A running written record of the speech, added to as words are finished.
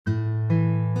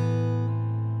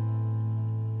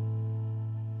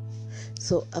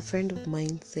So a friend of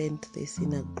mine sent this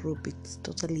in a group. It's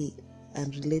totally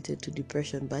unrelated to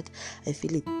depression, but I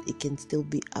feel it can still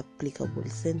be applicable.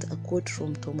 Sent a quote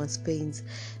from Thomas Paine's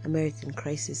American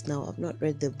Crisis. Now, I've not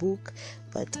read the book,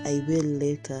 but I will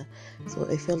later. So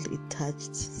I felt it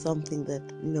touched something that,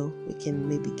 we can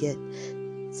maybe get.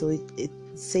 So it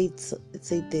said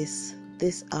this: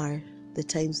 these are the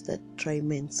times that try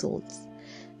men's souls.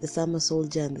 The summer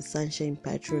soldier and the sunshine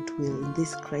patriot will, in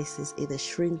this crisis, either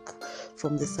shrink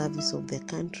from the service of their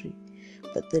country,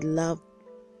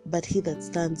 but he that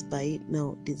stands by it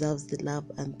now deserves the love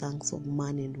and thanks of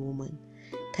man and woman.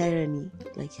 Tyranny,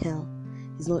 like hell,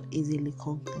 is not easily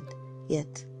conquered.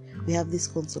 Yet, we have this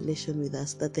consolation with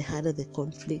us that the harder the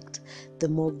conflict, the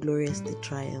more glorious the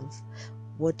triumph.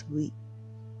 What we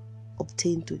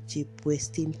obtain too cheap, we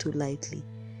esteem too lightly,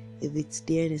 if it's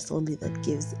dearness only that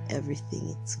gives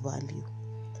everything its value.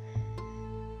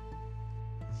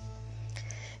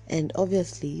 And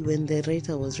obviously, when the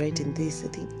writer was writing this, I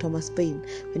think Thomas Paine,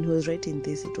 when he was writing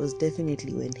this, it was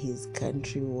definitely when his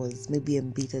country was maybe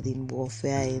embittered in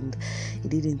warfare and it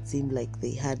didn't seem like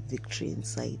they had victory in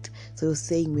sight. So he was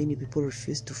saying many people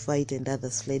refused to fight and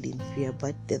others fled in fear,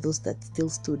 but there are those that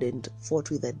still stood and fought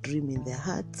with a dream in their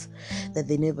hearts that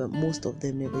most of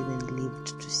them never even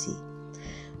lived to see.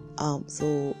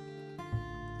 So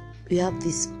we have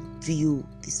this view,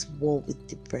 this war with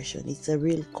depression. It's a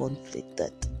real conflict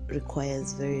that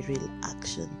requires very real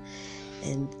action.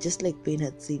 And just like Payne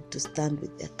had said, to stand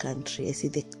with their country, I see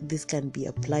that this can be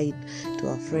applied to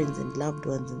our friends and loved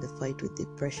ones in the fight with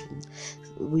depression.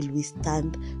 Will we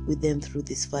stand with them through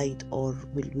this fight, or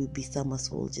will we be summer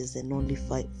soldiers and only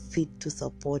fit to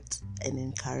support and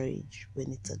encourage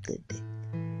when it's a good day?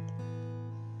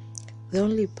 The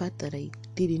only part that I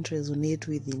didn't resonate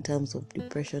with in terms of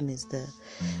depression is the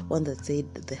one that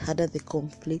said the harder the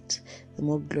conflict, the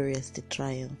more glorious the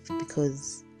triumph,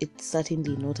 because it's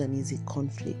certainly not an easy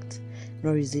conflict,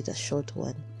 nor is it a short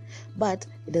one, but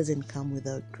it doesn't come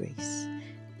without grace.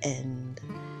 And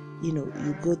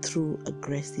you go through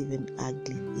aggressive and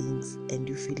ugly things and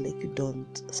you feel like you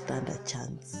don't stand a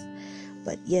chance.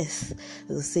 But yes, as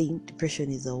I was saying,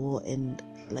 depression is a war, and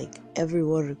like every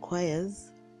war requires,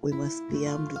 we must be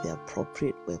armed with the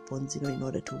appropriate weapons, in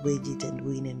order to wage it and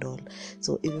win and all.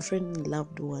 So if a friend and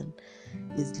loved one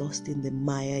is lost in the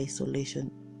mire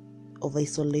of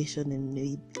isolation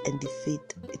and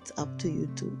defeat, it's up to you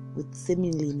to, with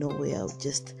seemingly no way out,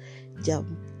 just jump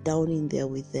down in there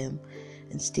with them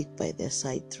and stick by their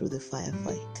side through the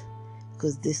firefight,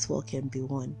 because this war can be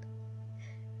won.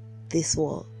 This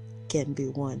war can be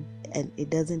won, and it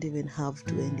doesn't even have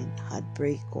to end in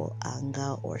heartbreak or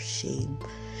anger or shame,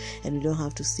 and we don't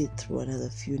have to sit through another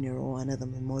funeral or another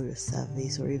memorial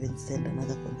service or even send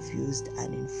another confused,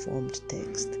 uninformed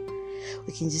text.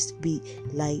 We can just be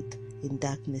light in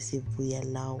darkness if we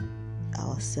allow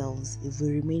ourselves. If we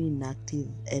remain inactive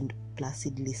and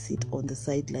placidly sit on the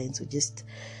sidelines,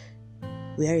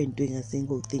 we aren't doing a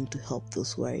single thing to help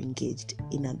those who are engaged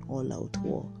in an all-out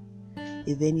war.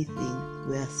 If anything,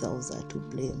 we ourselves are to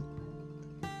blame.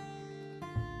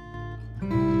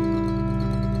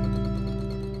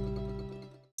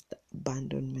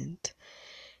 Abandonment.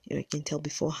 I can tell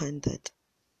beforehand that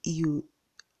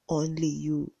only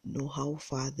you know how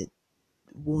far the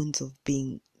wounds of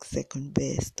being second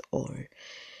best or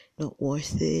not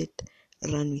worth it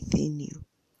run within you.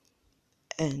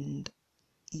 And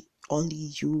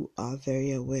only you are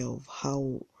very aware of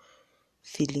how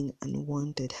feeling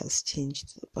unwanted has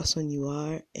changed the person you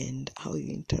are and how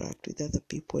you interact with other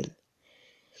people.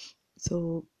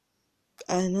 So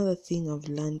another thing I've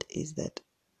learned is that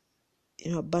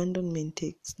abandonment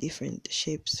takes different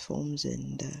shapes, forms,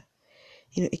 and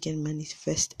it can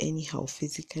manifest anyhow: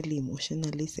 physically,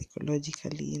 emotionally,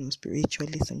 psychologically,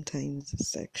 spiritually, sometimes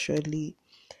sexually.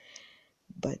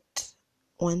 But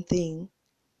one thing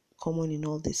common in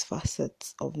all these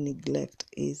facets of neglect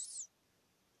is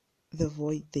the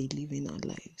void they leave in our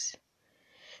lives.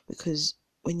 Because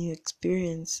when you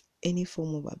experience any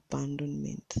form of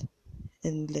abandonment,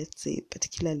 and let's say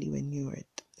particularly when you're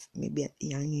maybe at a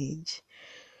young age,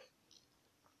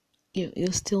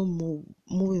 you're still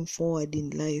moving forward in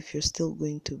life. You're still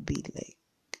going to be like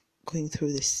going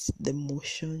through the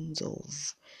motions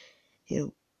of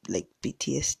like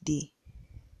PTSD,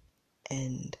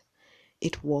 and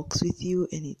it walks with you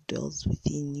and it dwells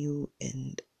within you.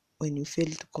 And when you fail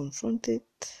to confront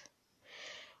it,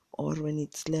 or when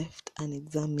it's left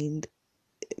unexamined,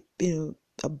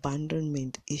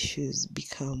 abandonment issues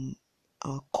become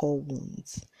our core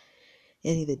wounds,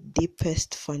 and the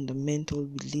deepest fundamental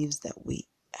beliefs that we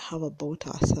have about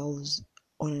ourselves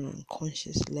on an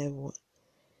unconscious level.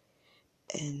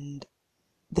 And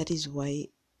that is why,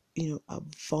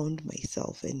 I've found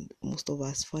myself, and most of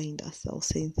us find ourselves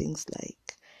saying things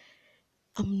like,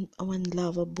 I'm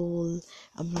unlovable,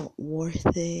 I'm not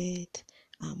worth it,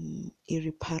 I'm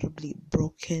irreparably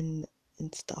broken,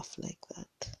 and stuff like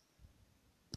that.